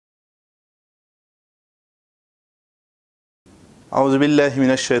اعوذ بالله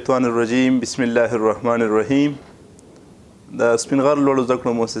من الشیطان الرجیم بسم الله الرحمن الرحیم د سپینغر لوړو زده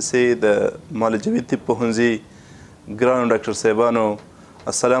کړو مؤسسې د معالجوي طب پوهنځي ګرانو ډاکټر صاحبانو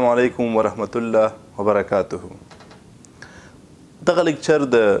السلام علیکم ورحمت الله وبرکاته. دغه لیکچر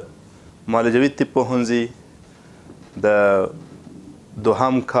د معالجوي طب پوهنځي د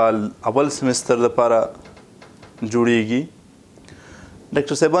دوهم کال اول سمستر لپاره جوړیږي.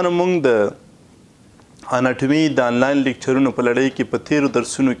 ډاکټر صاحبانو موږ د اناټومي د آنلاین لیکچرونو په لړۍ کې په تیرو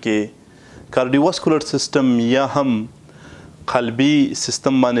درسونو کې کارډیوواسکولر سیستم یا هم قلبي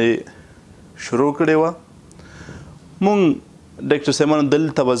سیستم باندې شروع کړې وه. موږ ډاکټر صاحبانو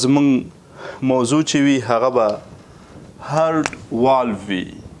دلته به زموږ موضوع چې وي هغه به هارټ والو وي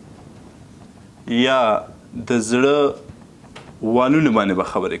یا د زړه والونو باندې به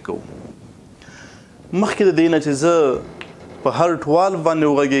خبرې کوو. مخکې د دې نه چې زه په هارټ والو باندې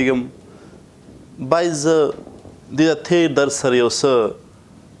وغږېږم باید زه دې د تیر درس سره یو څه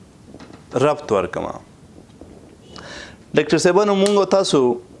ربط ورکړم. ډاکټر صاحبانو موږ او تاسو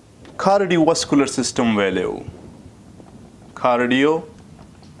کارډیوواسکولر سیستم ویلی وو.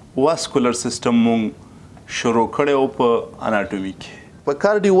 کارډیوواسکولر سیستم موږ شروع کړی وو په اناټومي کې. په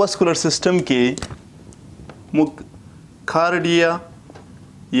کارډیوواسکولر سیستم کې موږ کارډیا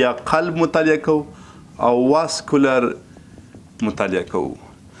یا قلب مطالعه کوو او واسکولر مطالعه کوو.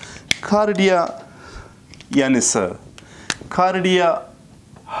 کارډیا یعنی څه؟ کارډیا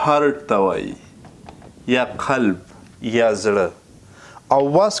هارټ ته وایي یا قلب یا زړه، او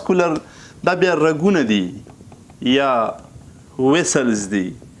واسکولر دا بیا رګونه دي یا ویسلز دي.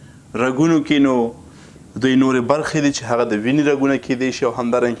 رګونو کې نو دوی نورې برخې دي چې هغه د وینې رګونه کیدی شي او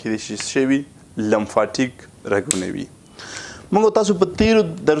همدارنګه کیدی شي څه وي لمفاټیک رګونه وي. موږ تاسو په تیرو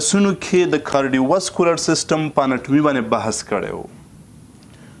درسونو کې د کارډیوواسکولر سیستم په اناټومي باندې بحث کړی و.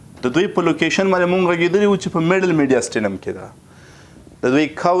 د دوی په لوکیشن باندې موږ غږېدلي وو چې په میډل میډیاسټینم کې ده. د دوی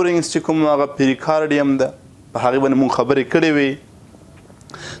کاورینګز چې کوم هغه پیریکارډیم ده په هغې باندې موږ خبرې کړې وې.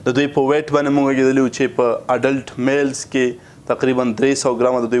 د دوی په ویټ باندې موږ غږېدلي وو چې په اډلټ میلز کې تقریبا 300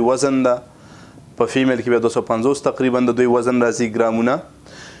 ګرامه د دوی وزن ده، په فیمیل کې بیا 250 تقریبا د دوی وزن راځي ګرامونه.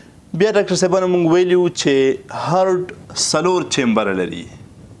 بیا ډاکټر صاحبانو موږ ویلي وو چې هارټ 4 چیمبره لري،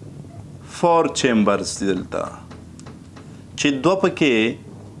 4 چیمبرز دي دلته، چې دوه پکې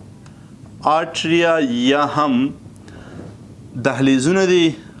آرټریا یا هم دهلیزونه دي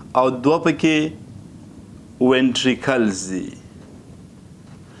او دوه پکې وینټریکلز دي.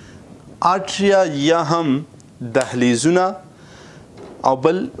 آرټریا یا هم دهلیزونه او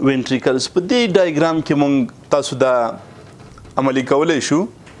بل وینټریکلز. په دې ډایګرام کې مونږ تاسو دا عملي کولی شو.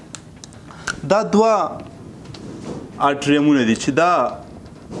 دا دوه آرټریمونه دي چې دا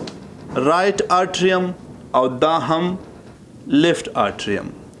رایټ آرټریم او دا هم لیفت آرټریم.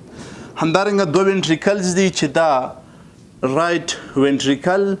 همدارنګه دوه وینټریکلز دي چې دا رایټ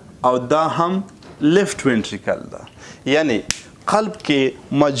وینټریکل او دا هم لیفت وینټریکل ده. یعنی قلب کې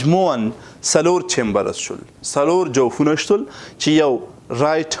مجموعاً 4 چیمبرز شول، 4 جوفونه شول چې یو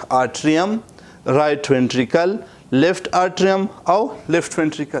رایټ آرټریم، رایټ وینټریکل، لیفت آرټریم او لیفت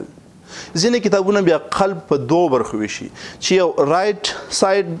وینټریکل. ځینې کتابونه بیا قلب په 2 برخو ویشي چې یو رایټ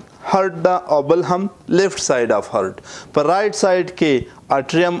ساید هارټ ده او بل هم لیفت ساید اف هارټ. په رایټ ساید کې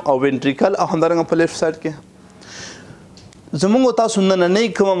آرټریم او وینټریکل او همدارنګه په لیفت ساید کې. زموږ تاسو نننۍ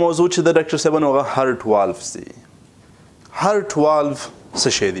کومه موضوع چې د ډاکټر صاحبانو هغه هارټ والوز دي. هارټ والو څه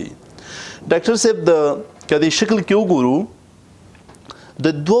شی دی؟ ډاکټر صاحب د که دې شکل کې وګورو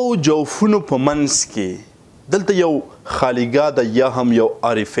د 2 جوفونو په منځ کې دلته یو خالیګاه ده یا هم یو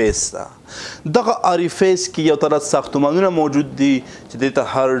آریفیس ده. دغه آریفیس کې یو تعداد ساختمانونه موجود دي چې دې ته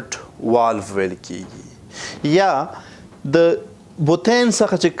هارټ والو ویل کیږي. یا د بوتین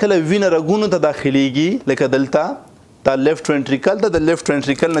څخه چې کله وینه رګونو ته داخلیږي لکه دلته دا لیفت وینټریکل ده، د لیفت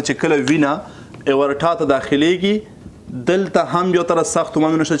وینټریکل نه چې کله وینه ایورټا ته داخلیږي دلته هم یو تعداد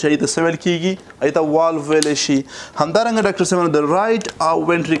ساختمانونه شته چې هغې ته څه ویل کیږي؟ هغې ته والو ویلی شي. همدارنګه ډاکټر صاحبانو د رایټ او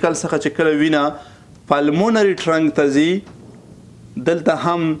وینټریکل څخه چې کله وینه پالمونري ټرنک ته ځي دلته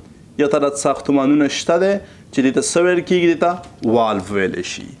هم یو تعداد ساختمانونه شته دی چې دې ته څه ویل کیږي؟ دې ته والو ویلی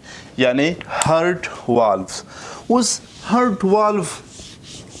شي، یعنی هارټ والو. اوس هارټ والو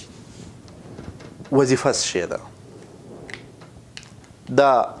وظیفه څه شی ده؟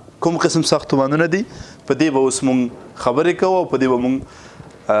 دا کوم قسم ساختمانونه دي؟ په دې به اوس مونږ خبرې کوو او په دې به مونږ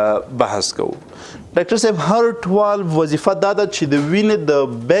بحث کوو. ډاکټر صاحب هارټ والو وظیفه دا ده چې د وینې د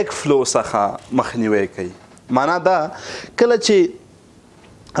بیک فلو څخه مخنیوی کوي. معنا دا کله چې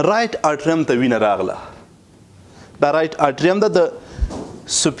رایټ آرټریم ته وینه راغله، دا رایټ آرټریم ده د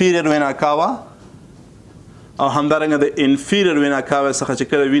سپیریر وینا کاوا او همدارنګه د انفیریور وینا کاوه څخه چې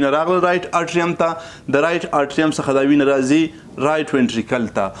کله وینه راغله رایټ اټریم ته د رایټ اټریم څخه دا وینه راځي رایټ وینټریکل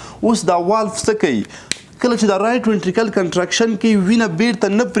ته. اوس دا والف څه کوي؟ کله چې دا رایټ وینټریکل کنټراکشن کوي وینه بیرته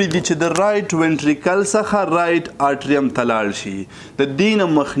نه پرېږدي چې د رایټ وینټریکل څخه رایټ اټریم ته لاړ شي. د دې نه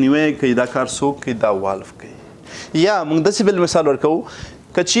مخنیوی کوي. دا کار څوک کوي؟ دا والف کوي. یا موږ داسې بل مثال ورکوو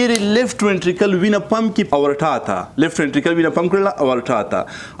که چیرې لیفټ وینټریکل وینه پمپ کړي اورټا ته، لیفټ وینټریکل وینه پمپ کړله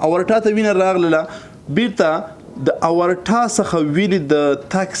اورټا ته وینه راغله، بیرته د اورټا څخه وینې د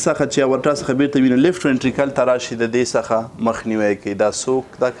تګ څخه چې اورټا څخه بیرته وینه لیفټ وینټریکل ته راشي د دې څخه مخنیوی کوي. دا څوک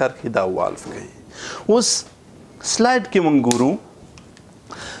دا کار کوي؟ دا والف کوي. اوس سلایډ کې موږ ګورو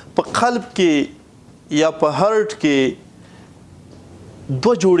په قلب کې یا په هارټ کې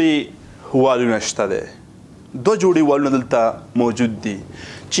دوه جوړې والونه شته دی. دو جوړې والونه دلته موجود دي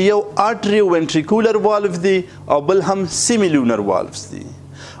چې یو آرټریو وینټریکولر والف دی او بل هم سیمیلونر والفز دي.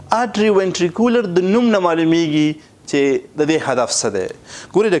 آرټریو وینټریکولر د نوم نه معلومیږي چې د دې هدف څه دی.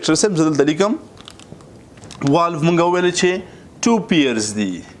 ګورئ ډاکټر صاحب زه دلته لیکم والف موږ وویل چې 2 پیئرز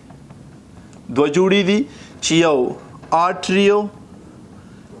دي، دوه جوړې دي چې یو آرټریو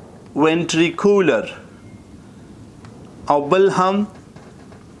وینټریکولر او بل هم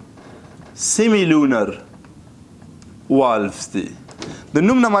سیمیلونر والفز دي. د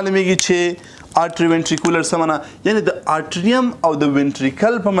نوم نه معلومیږي چې آرټری وینټریکولر څه معنا، یعنی د آرټریم او د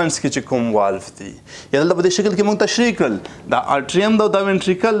وینټریکل په منځ کې چې کوم والف دي، یا دلته په دې شکل کې موږ تشریح کړل دا آرټریم دا او دا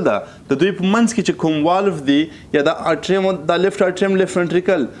وینټریکل ده، د دوی په منځ کې چې کوم والف دي یا دا آرټریم او دا لیفټ آرټریم لیفټ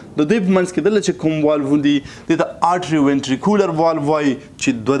وینټریکل د دوی په منځ کې دلته چې کوم والف دي د آرټری وینټریکولر والف وایي چې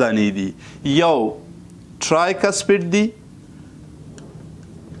دوه دانې دي، یو ټرایکسپیډ دي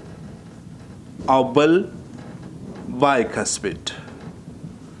او بل بایکسپیډ.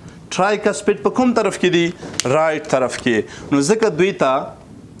 ټرایکسپیډ په کوم طرف کې دي؟ رایټ طرف کې. نو ځکه دوی ته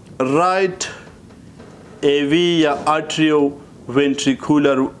رایټ ایوي یا آرټریو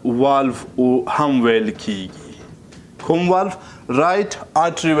وینټریکولر والف هم ویل کیږي. کوم والف؟ رایټ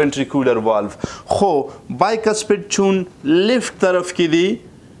آرټری وینټریکولر والف. خو بایکسپیډ چون لیفټ طرف کې دي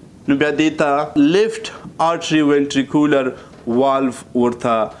نو بیا دې ته لیفټ آرټری وینټریکولر والف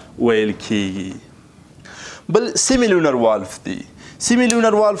ورته ویل کیږي. بل سیمیلونر والف دی.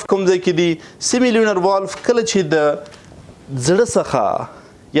 سیمیلونر والف کوم ځای کې دي؟ سیمیلونر والف کله چې د زړه څخه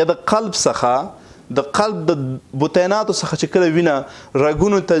یا د قلب څخه د قلب د بطیناتو څخه چې کله وینه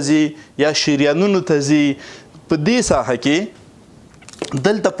رګونو ته ځي یا شریانونو ته ځي، په دې ساحه کې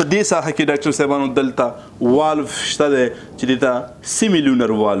دلته په دې ساحه کې ډاکټر صاحبانو دلته والف شته دی چې دې ته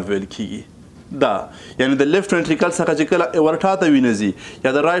سیمیلونر والف ویل کیږي. دا یعنی د لیفټ وینټریکل څخه چې کله اورټا ته وینه ځي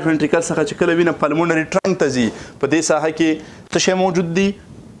یا د رایټ وینټریکل څخه چې کله وینه پلمونري ټرنک ته ځي، په دې ساحه کې څه شی موجود دي؟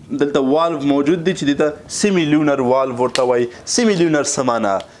 دلته والف موجود دي چې دې ته سیمیلونر والف ورته وایي. سیمیلونر څه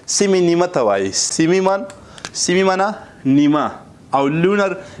معنا؟ سیمی نیمه ته وایي. سیمی معنا نیمه او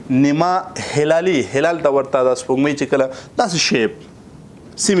لونر نیمه هلالي، هلال ته ورته دا سپوږمۍ چې کله داسې شیپ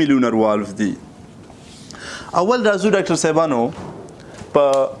سیمیلونر والف دي. اول راځو ډاکټر صاحبانو په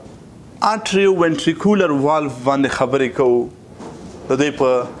آرټریو وینټریکولر والف باندې خبرې کوو، د دوی په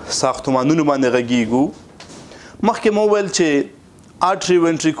ساختمانونو باندې غږیږو. مخکې مو ویل چې آرټریو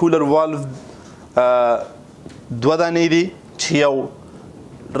وینټریکولر والف دوه دانې دي چې یو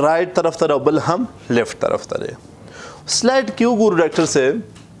رایټ طرف ته او بل هم لیفټ طرف ته دی. سلایډ کې وګورو ډاکټر صاحب،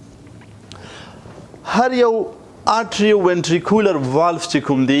 هر یو آرټریو وینټریکولر والف چې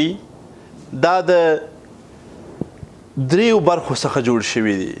کوم دی دا د دریو برخو څخه جوړ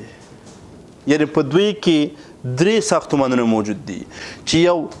شوي دي، یعنی په دوی کې درې ساختمانونه موجود دي چې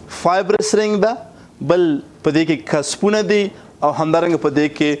یو فایبرس رنګ ده، بل په دې کې کسپونه دي او همدارنګه په دې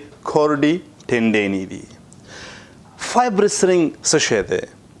کې کورډي ټینډینې دي. فایبرس رنګ څه شی دی؟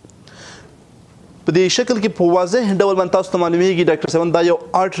 په دې شکل کې په واضح ډول باندې تاسو ته معلومیږي ډاکټر صاحب دا یو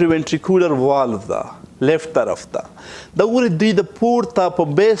آرټری وینټریکولر والف ده لیفټ طرف ته. دا ګورئ دوی د پورته په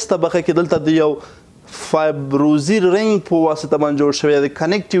بیس طبقه کې دلته د یو فایبروزي رنګ په واسطه باندې جوړ شوی د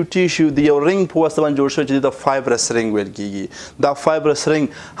کنیکټیو ټیشو د یو رنګ په واسطه باندې جوړ شوی چې د فایبرس رنګ ویل کیږي. دا فایبرس رنګ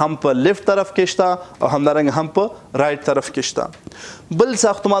هم په لیفټ طرف کې شته او همدارنګه هم په رایټ طرف کې شته. بل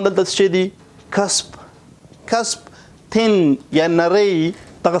ساختمان دلته څه دی؟ کسب تین یا نری،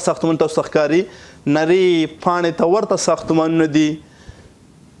 دغه ساختمان تاسو ته ښکاري نری پاڼې ته ورته ساختمانونه دي.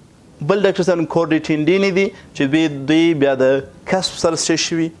 بل ډاکټر صاحب کورډي ټینډینې دي چې دوی بیا د کسب سره څه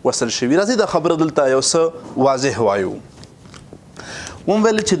شوي وصل شوي. راځئ دا خبره دلته یو څه واضح وایو.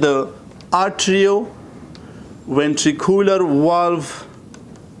 ومویل چې د آرټریو وینټریکولر والف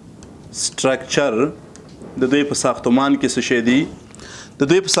سټرکچر د دوی په ساختمان کې څه شی دي؟ د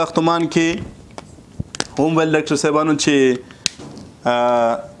دوی په ساختمان کې ومویل ډاکټر صاحبانو چې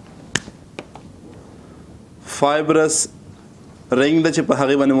فایبرس رنګ ده چې په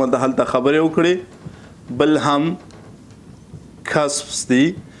هغې باندې مو هلته خبرې وکړې بل هم کسبس دي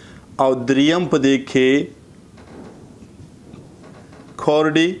او دریم په دې کې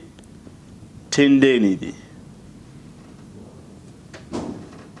کورډي ټینډیني دي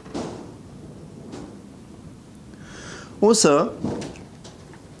اوس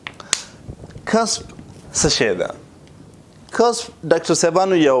کسب څه شی ده کسب ډاکټر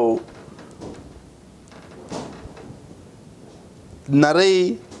صاحبانو یو نری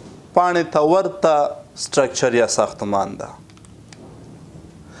پاڼې ته ورته سټرکچر یا ساختمان ده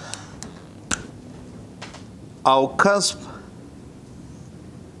او کسب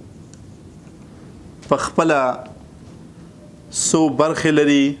په خپله څو برخې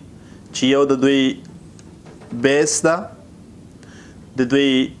لري چې یو د دوی بیس ده د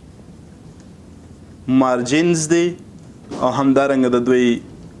دوی مارجینز دی او همدارنګه د دوی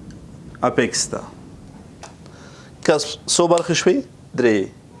اپیکس ده کسب څو برخې شوې درې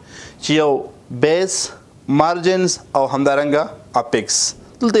چې یو بیس مارجینز او همدارنګه اپیکس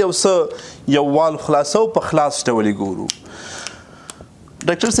دلته یو څه یو والو خلاصو په خلاص ډول یې ګورو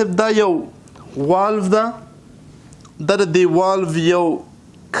ډاکټر صاحب دا یو والو ده دا د دې والو یو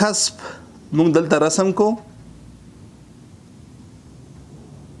کسب موږ دلته رسم کو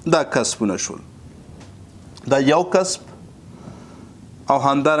دا کسبونه شول دا یو کسب او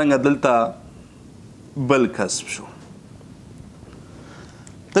همدارنګه دلته بل کسب شو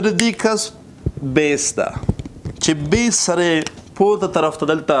د دې کسب بیس ده چې بیس سره پورته طرف ته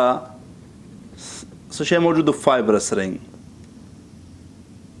دلته څه شی موجود فایبرس رنګ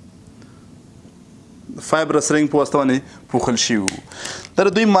فایبرس رنګ په واسطه باندې پوښل شوي وو دا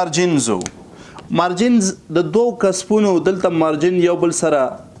دوی مارجینز وو مارجینز د دوو کسبونو دلته مارجین یو بل سره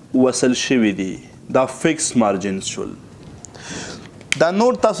وصل شوي دي دا فکس مارجینز شول دا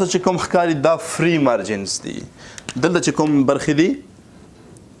نور تاسو چې کوم ښکاري دا فری مارجینز دي دلته چې کوم برخې دي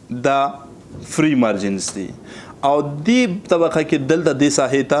دا فری مارجینز دي او دې طبقه کې دلته دې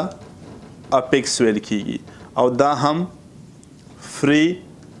ساحې ته اپیکس ویل کیږي او دا هم فری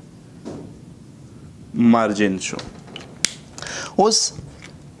مارجین شو اوس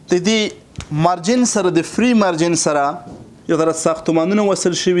د دې مارجین سره د فری مارجین سره یو ذره ساختمانونه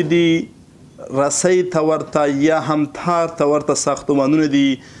وصل شوي دي رسۍ ته ورته یا هم تار ته ورته ساختمانونه دي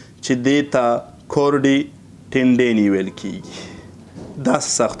چې دې ته کورډي ټینډیني ویل کیږي داسې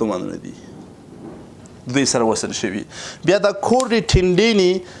ساختمانونه دي دوی سره وصل شوي بیا دا کورډي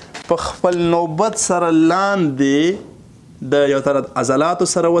ټینډیني په خپل نوبت سره لاندې د یو طرف عضلاتو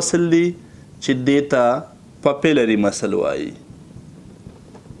سره وصل دي چې دې ته پاپیلري مسل وایي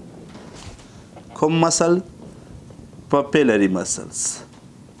کوم مسل پاپیلري مسلز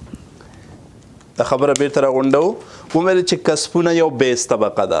دا خبره بیرته راغونډو ومویل چې کسبونه یو بیس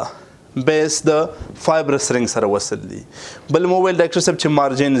طبقه ده بیس د فایبرس رنګ سره وصل دي بل مو ویل ډاکټر صاحب چې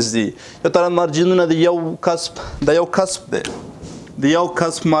مارجینز دي یو طرف مارجینونه د یو کسب د یو کسب دی د یو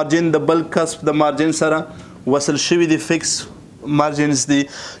کسب مارجین د بل کسب د مارجین سره وصل شوي دي فکس مارجینز دي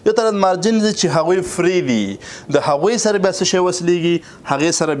یو طرف مارجینز دي چې هغوی فری دي د هغوی سره بیا څه شی وصلیږي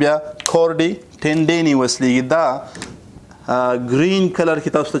هغې سره بیا کورډي ټینډیني وصلیږي دا ګرین کلر کې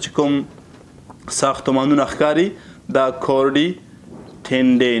تاسو ته چې کوم ساختمانونه ښکاري دا کورډي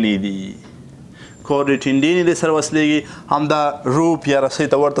ټینډیني دي کورډي ټینډیني دې سره وصلیږي همدا روپ یا رسۍ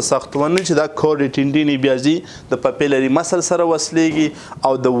ته ورته ساختمانونه چې دا کورډي ټینډیني بیا ځي د پاپیلري مسل سره وصلیږي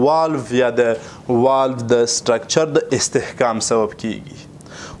او د والو یا د والو د سټرکچر د استحکام سبب کیږي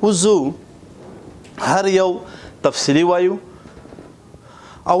اوس زه هر یو تفصیلي وایو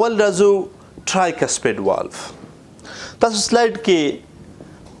اول راځو ټرایکسپیډ والو تاسو سلایډ کې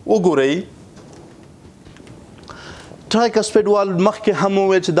وګورئ ټرایکسپیډ والو مخکې هم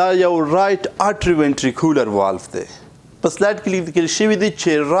وویل چې دا یو رایټ آرټري وینټریکولر والو دی په سلایډ کې لیکل شوي دي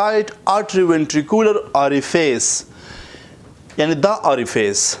چې رایټ آرټري وینټریکولر آریفیس یعنی دا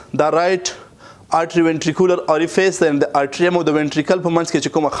آریفیس دا رایټ آرټري وینټریکولر آریفیس د آرټریم او د وینټریکل په منځ کې چې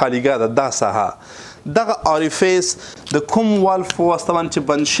کومه خالیګاه ده دا ساحه دغه آریفیس د کوم والو په واسطه باندې چې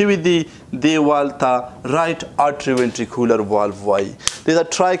بند شوي دي دې والو ته رایټ آرټري وینټریکولر والو وایي دې ته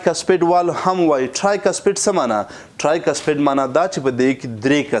ټرایکسپیډ والو هم وایي ټرایکسپیډ څه معنا ټرایکسپیډ معنا دا چې په دې کې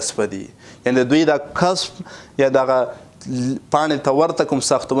درې کسبه دي یعنی د دوی دا کسب یا دغه پاڼې ته ورته کوم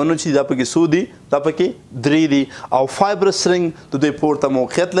ساختمانونه چې دا پکې څو دي دا پکې درې دي او فایبرس رنګ د دوی پورته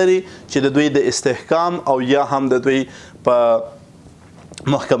موقعیت لري چې د دوی د استحکام او یا هم د دوی په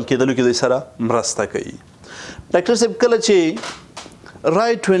محکم کېدلو کې دوی سره مرسته کوي ډاکټر صاحب کله چې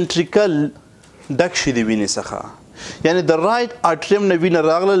رایټ وینټریکل ډک شي د وینې څخه یعنی د رایټ آرټریم نه وینه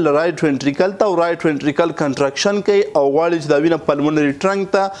راغله رایټ وینټریکل ته او رایټ وینټریکل کنټراکشن کوي او غواړي چې دا وینه پلمونري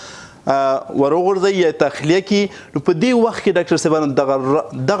ټرنک ته وروغورځي یا تخلیه کړي نو په دې وخت کې ډاکټر صاحبانو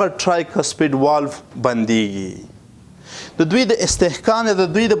دغه ټرایکسپیډ والف بندیږي. د دوی د استحکام یا د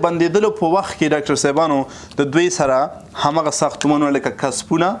دوی د بندېدلو په وخت کې ډاکټر صاحبانو د دوی سره همغه ساختمانونه لکه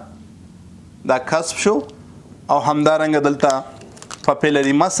کسبونه دا کسب شو او همدارنګه دلته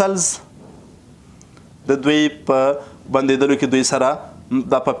پاپیلري مسلز د دوی په بندېدلو کې دوی سره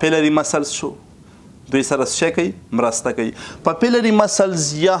دا پاپیلري مسلز شو دوی سره څه کوي مرسته کوي. پاپیلري مسلز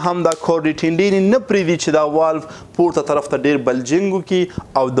یا هم دا کورډیټینډین نه پرېږدي چې دا والف پورته طرف ته ډېر بلجینګ وکړي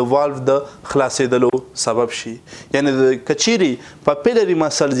او د والف د خلاصېدلو سبب شي. یعنې که چیرې پاپیلري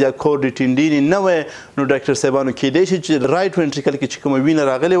مسلز یا کورډیټینډین نه وی نو ډاکټر صاحبانو کیدای شي چې رایټ وینټریکل کې چې کومه وینه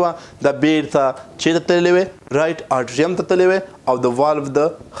راغلې وه دا بیرته چېرته تللې وې رایټ آرټریم ته تللې وې او د والف د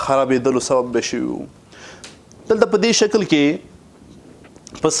خرابېدلو سبب به شوي وو. دلته په دې شکل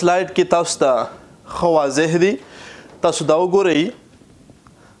کې په سلایډ کې تاسو ته ښه واضح دی. تاسو دا وګورئ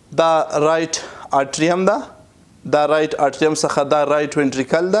دا رایټ آرټریم ده دا رایټ آرټریم څخه دا رایټ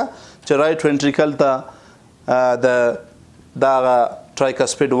وینټریکل ده چې رایټ وینټریکل ته د دغه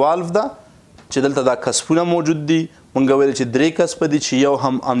ټرایکسپیډ والف ده چې دلته دا کسبونه موجود دي. مونږ ویل چې 3 کسب دي چې یو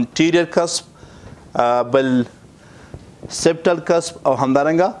هم انټیریر کسب بل سپټل کسب او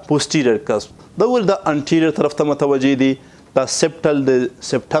همدارنګه پوسټیریر کسب. دا ول د انټیریر طرف ته متوجه دي دا سپټل د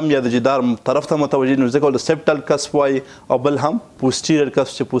سپټم یا د جدار طرف ته متوجه نو ځکه د سپټل کسب وایي او بل هم پوسټیریر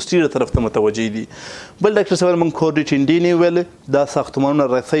کسب چې پوسټیریر طرف ته متوجه دي. بل ډاکټر صاحب موږ کورډیټینډین ویل دا ساختمانونه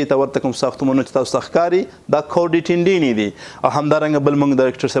رسۍ ته ورته کوم ساختمانونه چې تاسو ته ښکاري دا کورډیټینډین دي او همدارنګه بل موږ د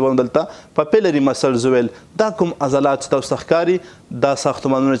ډاکټر صاحب دلته پاپیلري مسلز ویل دا کوم عضلات چې تاسو ته ښکاري دا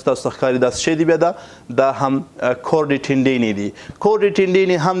ساختمانونه چې تاسو ته ښکاري دا څه دي بیا دا هم کورډیټینډین دي. کورډیټینډین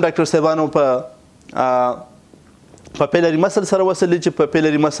هم ډاکټر صاحبانو په پاپیلري مسل سره وصل دي چې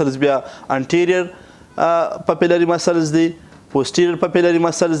پاپیلري مسلز بیا انټیریر پاپیلري مسلز دي پوسټیریر پاپیلري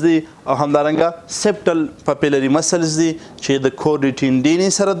مسلز دي او همدارنګه سپټل پاپیلري مسلز دي چې د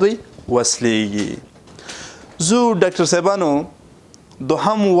کورډیټینډین سره دوی وصلېږي. زو ډاکټر صاحبانو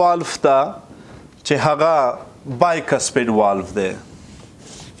دوهم والف ته چې هغه بایکسپیډ والف دی.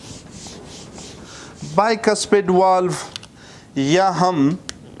 بایکسپیډ والف یا هم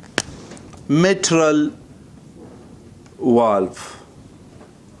میټرل والف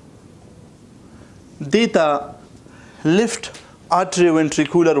دیتا لیفت آرټری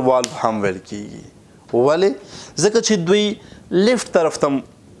وینټریکولر والف هم ویل کیږي. ولې ځکه چې دوی لیفت طرف ته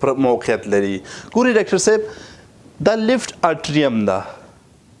موقعیت لري. ګوري ډاکټر صاحب دا لیفت آرټریم ده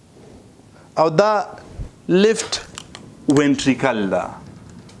او دا لیفت وینټریکل ده.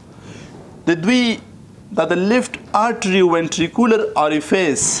 د دوی دا د لیفت آرټری وینټریکولر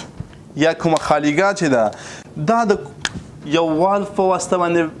آریفیس یا کومه خالیګاه چې ده دا د یو والف په واسطه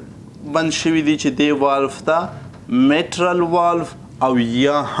باندې بند شوي دي چې دې والف ته میټرل والف او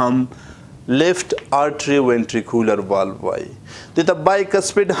یا هم لیفت آرټری وینټریکولر والف وایي. دې ته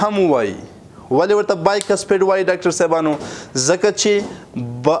بایکسپیډ هم وایي. ولې ورته بایکسپیډ وایي ډاکټر صاحبانو ځکه چې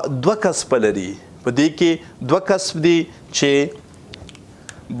دوه کسب لري. په دې کې دوه کسب دي چې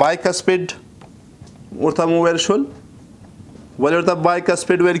بایکسپیډ ورته مو ویل شول. ولې ورته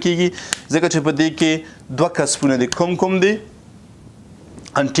بایکسپیډ ویل کیږي ځکه چې په دې کې دوه کسبونه دي. کوم دي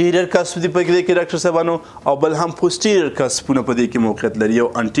انټیریر کسب دي په دې کې ډاکټر صاحبانو او بل هم پوسټیریر کسبونه په دې کې موقعیت لري. یو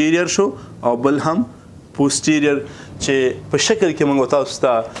انټیریر شو او بل هم پوسټیریر چې په شکل کې موږ تاسو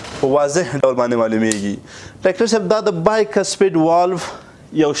ته په واضح ډول باندې معلومیږي. ډاکټر صاحب دا د بایکسپیډ والف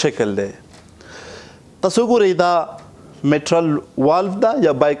یو شکل دی. تاسو ګورئ دا میټرل والف ده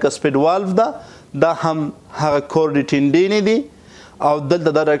یا بایکسپیډ والف ده دا هم هغه کورډیټینډین دي او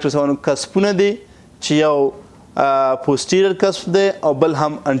دلته دا ډاکټر صاحبانو کسبونه دي چې یو پوسټیریر کسب دی او بل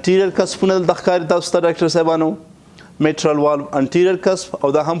هم انټیریر کسبونه دلته ښکاري تاسو ته ډاکټر صاحبانو. میټرل والف انټیریر کسب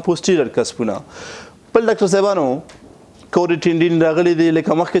او دا هم پوسټیریر کسبونه. بل ډاکټر صاحبانو کورډیټینډین راغلی دی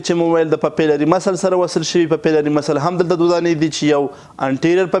لکه مخکې چې مو ویل د پاپیلري مسل سره وصل شوي. پاپیلري مسل هم دلته دوه دانې دي چې یو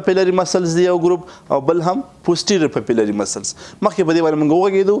انټیریر پاپیلري مسلز دی یو ګروپ او بل هم پوسټیریر پاپیلري مسلز. مخکې په دې باندې موږ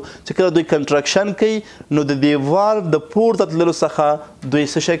وغږېدو چې کله دوی کنټراکشن کوي نو د دې والف د پورته تللو څخه دوی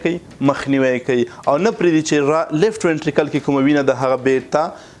څه شی کوي مخنیوی کوي او نه پرېږدي چې لیفت وینټریکل کې کومه وینه د هغه بیرته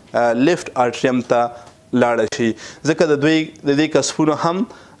لیفت آرټریم ته لاړه شي. ځکه د دې کسبونه هم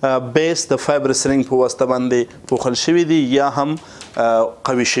بیس د فایبرس رنګ په واسطه باندې پوښل شوي دي یا هم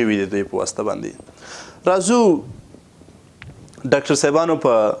قوي شوي دي دوی په واسطه باندې. راځو ډاکټر صاحبانو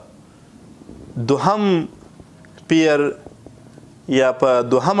په دوهم پیر یا په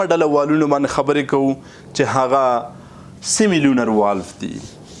دوهمه ډله والونو باندې خبرې کوو چې هغه سیمی لونر والف دي.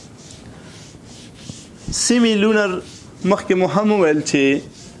 سیمی لونر مخکې مو هم وویل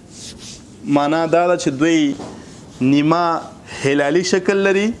چې معنا دا ده چې دوی نیمه هلالي شکل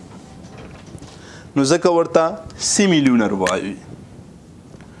لري نو ځکه ورته سیمی لونر وایي.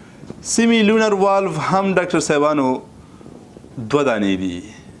 سیمی لونر والو هم ډاکټر صاحبانو دوه دانې دي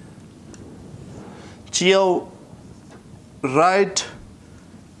چې یو رایټ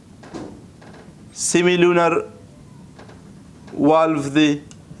سیمی لونر والو دی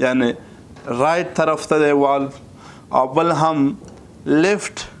یعنی رایټ طرف ته دی والو او بل هم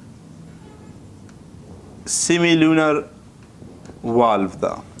لیفت سیمی لونر والو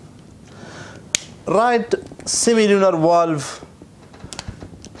ده. رایټ سیمی لونر والو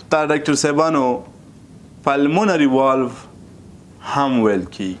تا ډاکټر صاحبانو پلمونری والو هم ویل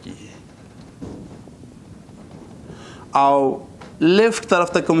کیږي او لیفت طرف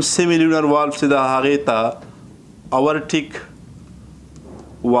ته کوم سیمی لونر والو چې ده هغې ته اورټیک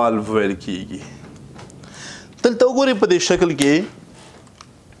والو ویل کیږي. دلته وګورئ په دې شکل کې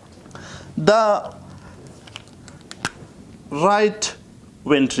دا رایټ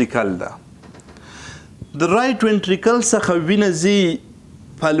وینټریکل ده. د رایټ وینټریکل څخه وینه ځي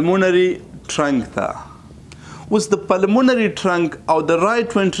پلمونری ټرنک ته. اوس د پلمونری ټرنک او د رایټ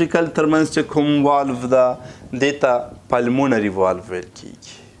وینټریکل ترمنځ چې کوم والو ده دې ته پلمونری والو ویل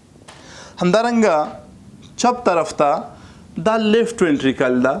کیږي. همدارنګه چپ طرف ته دا لیفت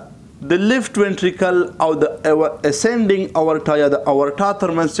وینټریکل ده. د لیفت وینټریکل او د اسینډینګ اورټا یا د اورټا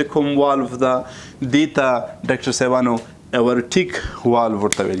ترمنځ چې کوم والو ده دې ته ډاکټر صاحبانو اورټیک والو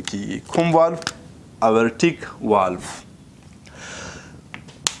ورته ویل کیږي. کوم والو؟ اورټیک والو.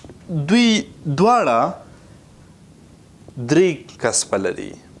 دوی دواړه درې کسبه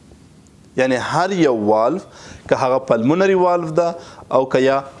لري یعنی هر یو والو که هغه پلمونری والو ده او که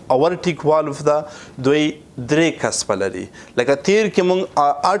یا اورټیک والو ده دوی درې کسبه لري. لکه تیر کې مونږ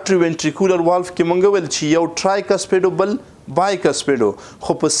آرټری وینټریکولر والو کې مونږ ویل چې یو ټرای کسپیډو بل بای کسپیډو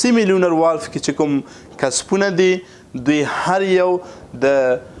خو په سیمی لونر والو کې چې کوم کسبونه دي دوی هر یو د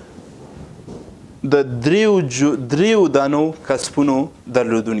دریو دانو کسبونو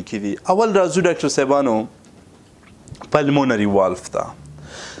درلودونکي دي. اول راځو ډاکټر صاحبانو پلمونری والو ته.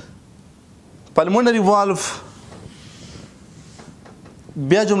 پلمونری والو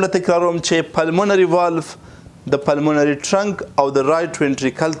بیا جمله تکراروم چې پلمونری والو د پلمونری ټرنک او د رایټ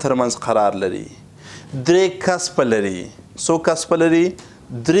وینټریکل ترمنځ قرار لري. درې کسبه لري. څو کسبه لري؟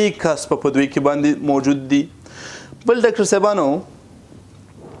 درې کسبه په دوی کې باندې موجود دي. بل ډاکټر صاحبانو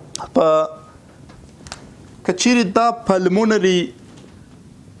په که چیرې دا پلمونری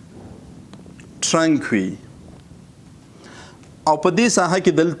ټرنک وي او په دې ساحه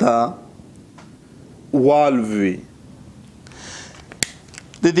کې دلته والو وي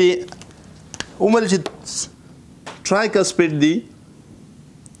د دې عمر چې ټرایکسپیډ دی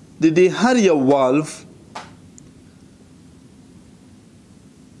د دې هر یو والو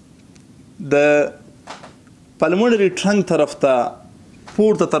د پلمونری ټرنک طرف ته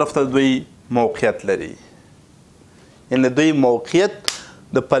پورته طرف ته دوی موقعیت لري. یعنی دوی موقعیت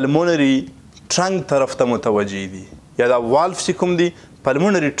د پلمونری ټرنک طرف ته متوجه دي یا دا والو چې کوم دي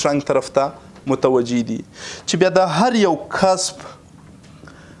پلمونری ټرنک طرف ته متوجه دي چې بیا د هر یو کسب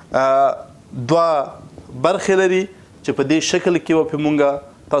دوه برخې لري چې په دې شکل کې به پرې مونږ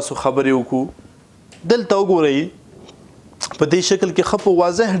تاسو خبرې وکړو. دلته وګورئ په دې شکل کې ښه په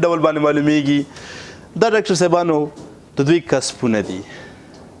واضح ډول باندې معلومیږي دا ډاکټر صاحبانو د دوی کسبونه دي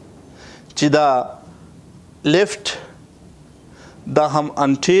چې دا لیفت دا هم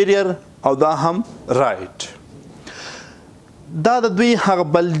انټیریر او دا هم رایټ. دا د دوی هغه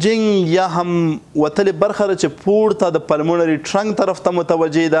بلجنګ یا هم وتلې برخه ده چې پورته د پلمونری ټرنک طرف ته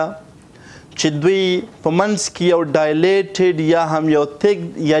متوجه ده چې دوی په منځ کې یو ډایلیټډ یا هم یو تیک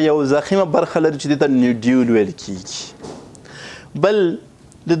یا یو ضخیمه برخه لري چې دې ته نیوډیول ویل کیږي. بل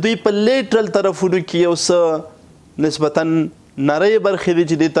د دوی په لیټرل طرفونو کې یو څه نسبتا نری برخې دي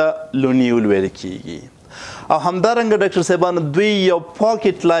چې دې ته لونیول ویل کیږي. او همدارنګه ډاکټر صاحبانو دوی یو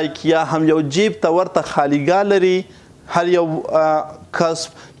پاکټ لایک یا هم یو جیب ته ورته خالیګاه لري هر یو کسب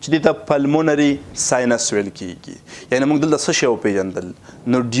چې دې ته پلمونری ساینس ویل کیږي. یعنی موږ دلته څه شی وپېژندل؟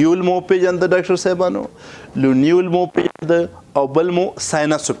 نوډیول مو وپېژنده ډاکټر صاحبانو، لونیول مو وپېژنده او بل مو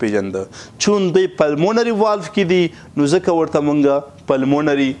ساینس وپېژنده. چون دوی پلمونری والف کې دي نو ځکه ورته موږ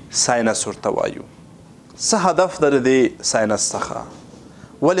پلمونری ساینس ورته وایو. څه هدف در دې ساینس څخه؟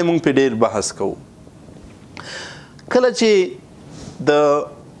 ولې موږ پرې ډېر بحث کوو؟ کله چې د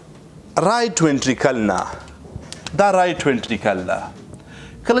رایټ وینټریکل نه دا رایټ وینټریکل ده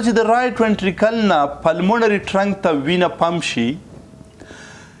کله چې د رایټ وینټریکل نه پلمونری ټرنک ته وینه پمپ شي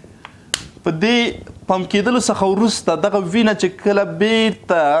په دې پمپ کېدلو څخه وروسته دغه وینه چې کله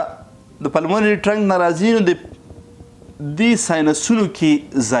بیرته د پلمونری ټرنک نه راځي نو د دې ساینسونو کې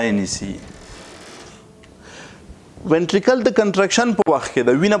ځای نیسي. وینټریکل د کنټرکشن په وخت کې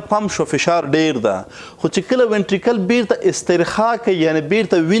د وینه پمپ شو فشار ډیر ده خو چې کله وینټریکل بیرته استرخاء کوي یعنی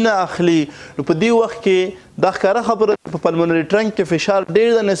بیرته وینه اخلي نو په دې وخت کې دا ښکاره خبره په پلمونري ټرنک کې فشار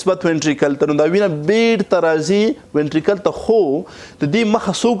ډیر ده نسبت وینټریکل ته نو دا وینه بیرته راځي وینټریکل ته خو د دې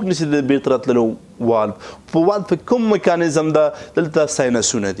مخه څوک نیسي د بیرته راتللو والف په والف په کوم میکانیزم ده دلته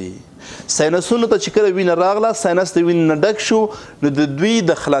ساینسونه دي ساینسونو ته چې کله وینه راغله ساینس د وینې نه ډک شو نو د دوی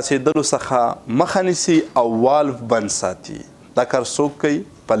د خلاصېدلو څخه مخه نیسي او والف بند ساتي دا کار څوک کوي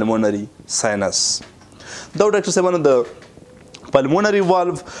پلمونري ساینس دا ډاکټر صاحبانو د پلمونري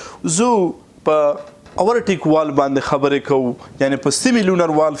والف زو په اورټیک والف باندې خبرې کوو یعنی په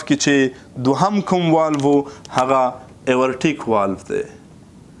سیمیلونر والف کې چې دوهم کوم والف و هغه اورټیک والف دی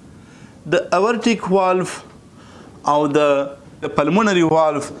د اورټیک والف او د پلمونري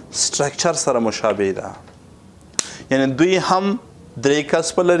والف سټرکچر سره مشابه ده یعنی دوی هم درې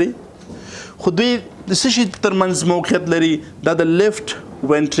کسبه لري خو دوی د څه شي ترمنځ موقعیت لري دا د لیفټ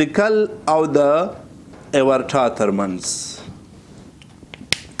وینټریکل او د اورټا ترمنځ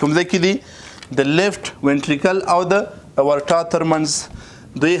کوم ځای کې دي د لیفټ وینټریکل او د اورټا ترمنځ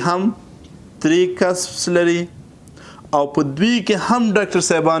دوی هم درې کسبس لري او په دوی کې هم ډاکټر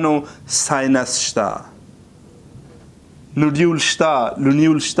صاحبانو ساینس شته نوډیول شته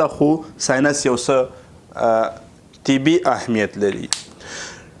لونیول شته خو ساینس یو څه طبي اهمیت لري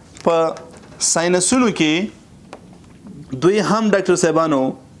په ساینسونو کې دوی هم ډاکټر صاحبانو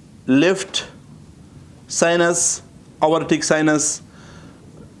لیفټ ساینس اورټیک ساینس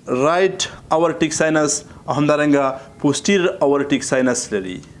رائټ اورټیک ساینس او همدارنګه پوسټیر اورټیک ساینس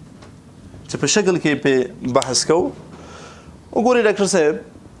لري چې په شکل کې په بحث کوو وګورئ ډاکټر صاحب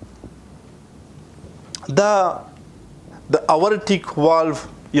دا د اورټیک والف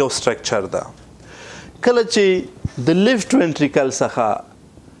یو سټرکچر ده کله چې د لیفټ وینټریکل څخه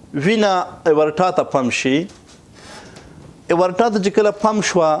وینه اورټا ته پمپ شي اورټا ته چې کله پمپ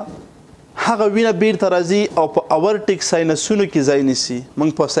شوه هغه وینه بیرته راځي او په اورټیک ساینسونو کې ځای نیسي موږ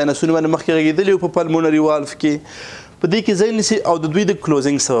په ساینسونو باندې مخکې غږېدلي یو په پلمونري والف کې په دې کې ځای نیسي او د دوی د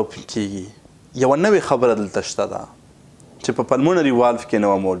کلوزینګ سبب کیږي یوه نوې خبره دلته شته ده چې په پلمونري والف کې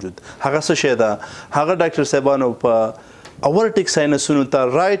نه موجود هغه څه شی ده هغه ډاکټر صاحبانو په اورټیک ساینسونو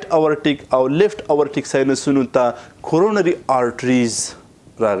ته رائټ اورټیک او لیفټ اورټیک ساینسونو ته کورونري آرټریز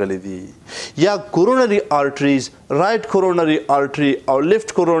راغلي دي یا کورونري آرټریز رائټ کورونري آرټري او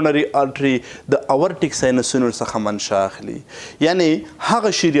لیفټ کورونري آرټري د اورټیک ساینسونو څخه منشا اخلي یعنی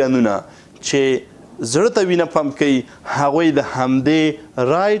هغه شریانونه چې زړه ته وینه پمپ کوي هغوی د همدې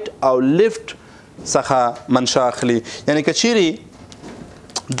رائټ او لیفټ څخه منشا اخلي یعنی که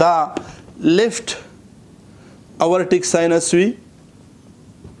چیرې دا لیفټ اورټیک ساینس وي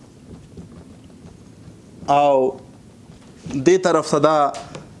او دې طرف ته دا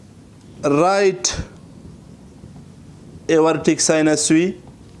رائټ اورټیک ساینس وي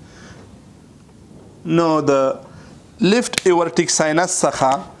نو د لیفټ اورټیک ساینس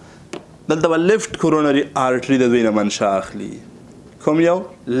څخه دلته به لیفټ کورونري آرټري د دوی نه منشا اخلي کوم یو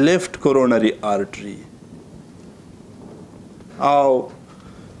لیفټ کورونري آرټري او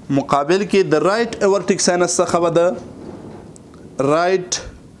مقابل کې د رائټ اورټیک ساینس څخه به د رائټ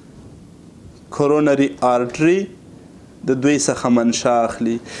کورونري آرټري د دوی څخه منشا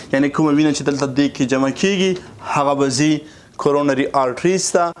اخلي یعنی کومه وینه چې دلته دې کې جمع کیږي هغه به ځي کورونري آرټریز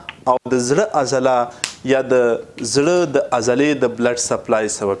ته او د زړه عضله یا د زړه د عضلې د بلډ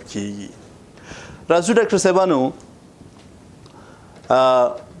سپلای سبب کیږي راځو ډاکټر صاحبانو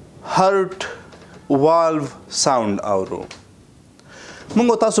هارت والف ساوند اورو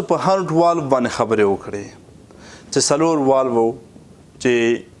موږ تاسو په هارت والف باندې خبرې وکړې چې څلور والف وو چې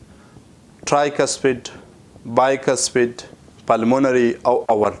ټرایکسپیډ بایکسپیډ پلمونري او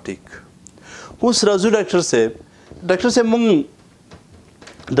اورټیک اوس راځو ډاکټر صاحب موږ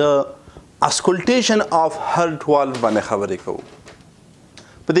د اسکولټیشن آف هارت والف باندې خبرې کوو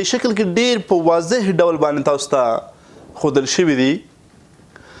په دې شکل کې ډېر په واضح ډول باندې تاسو ته ښودل شوي دي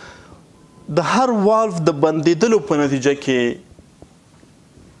د هر والف د بندېدلو په نتیجه کې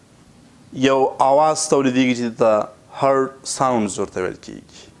یو آواز تولیدېږي چې ته هارت ساوندز ورته ویل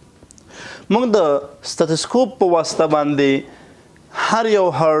کېږي موږ د سټیتوسکوپ په واسطه باندې هر یو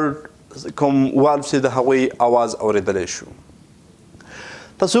هارت کوم والف چې د هغوی آواز اورېدلی شو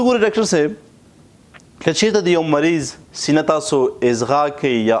تاسو وګورئ ډاکټر صاحب که چېرته د یو مریض سینه تاسو اصغا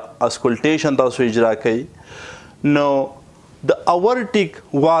کوي یا اسکولټیشن تاسو اجرا کوي نو د اورټیک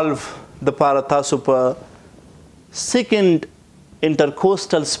والف دپاره تاسو په سیکنډ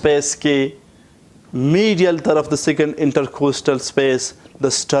انټرکوسټل سپیس کې میډیل طرف د سیکنډ انټرکوسټل سپیس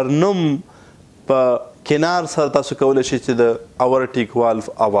د سټرنم په کنار سره تاسو کولی شئ چې د اورټیک والف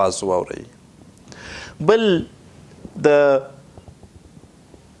آواز واورئ بل د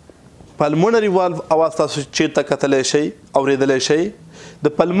پلمونري والو اواز تاسو چیرته کتلی شئ اورېدلی شئ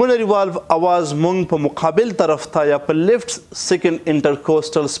د پلمونري والو اواز مونږ په مقابل طرف ته یا په لیفټ سیکنډ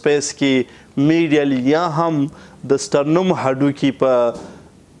انټرکوسټل سپیس کې میډیل یا هم د سټرنم هډوکي په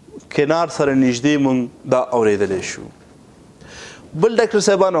کنار سره نږدې مونږ دا اورېدلی شو. بل ډاکټر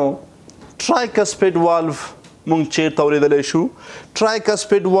صاحبانو ټرایکسپیډ والو مونږ چیرته اورېدلی شو؟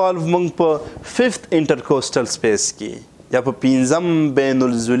 ټرایکسپیډ والو مونږ په ففت انټرکوسټل سپیس کې یا په پنځم بین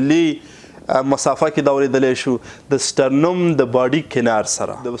الزلي مسافه کې دا اورېدلی شو د سټرنم د باډي کنار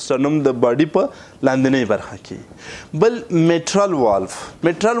سره د سټرنم د باډي په لاندنۍ برخه کې. بل میټرل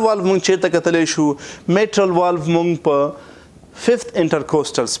والو مونږ چیرته کتلی شو؟ میټرل والو مونږ په ففت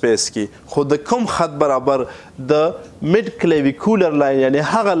انټرکوسټل سپیس کې خو د کوم خط برابر د مډ کلیویکولر لاین یعنی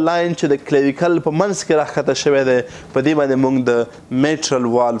هغه لاین چې د کلیویکل په منځ کې راښکته شوی دی په دې باندې موږ د میټرل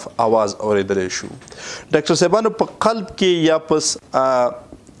والو اواز اورېدلی شو. ډاکټر صاحبانو په قلب کې یا په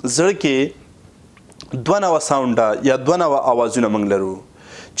زړه کې 2 ساونډه یا 2 اوازونه موږ لرو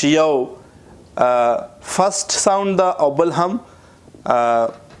چې یو فرست ساوند ده او بل هم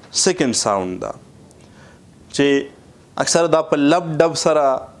سیکنډ ساوند ده چې اکثر دا په لب ډب سره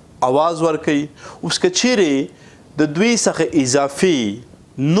आवाज ورکوي. اوس که چیرې د دوی څخه اضافي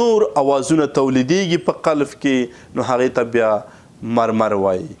نور اوازونه تولیدیږي په قلب کې نو هغې ته بیا مرمر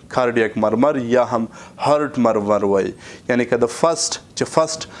وایي کارډیک مرمر یا هم هارت مرمر وایي. یعنی که د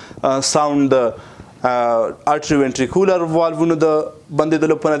فرست ساوند د آرټري وینټریکولر والوونو د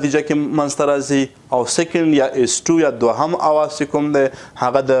بندېدلو په نتیجه کې منځته راځي او سیکنډ یا S2 یا دوهم اواز چې کوم دی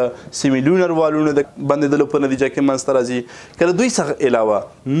هغه د سیمیلونر والوونو د بندېدلو په نتیجه کې منځته راځي. که د دوی څخه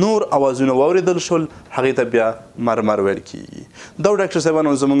علاوه نور اوازونه واورېدل شول هغې ته بیا مرمر ویل کیږي. دا ډاکټر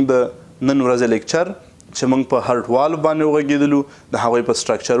صاحبانو زموږ د نن ورځې لیکچر چې موږ په هارت والو باندې وغږېدلو د هغوی په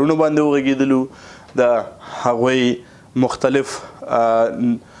سټرکچرونو باندې وغږېدلو د هغوی مختلف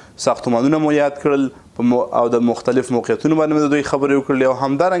ساختمانونه مو یاد کړل او د مختلف موقعیتونو باندې مو د دوی خبرې وکړلې او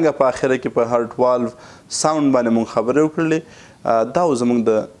همدارنګه په اخره کې په هارت والو ساوند باندې مونږ خبرې وکړلې. دا و زموږ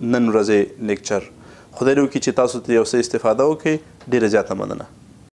د نن ورځې لیکچر. خدای دې وکړي چې تاسو ته یو څه استفاده وکړي. ډېره زیاته مننه.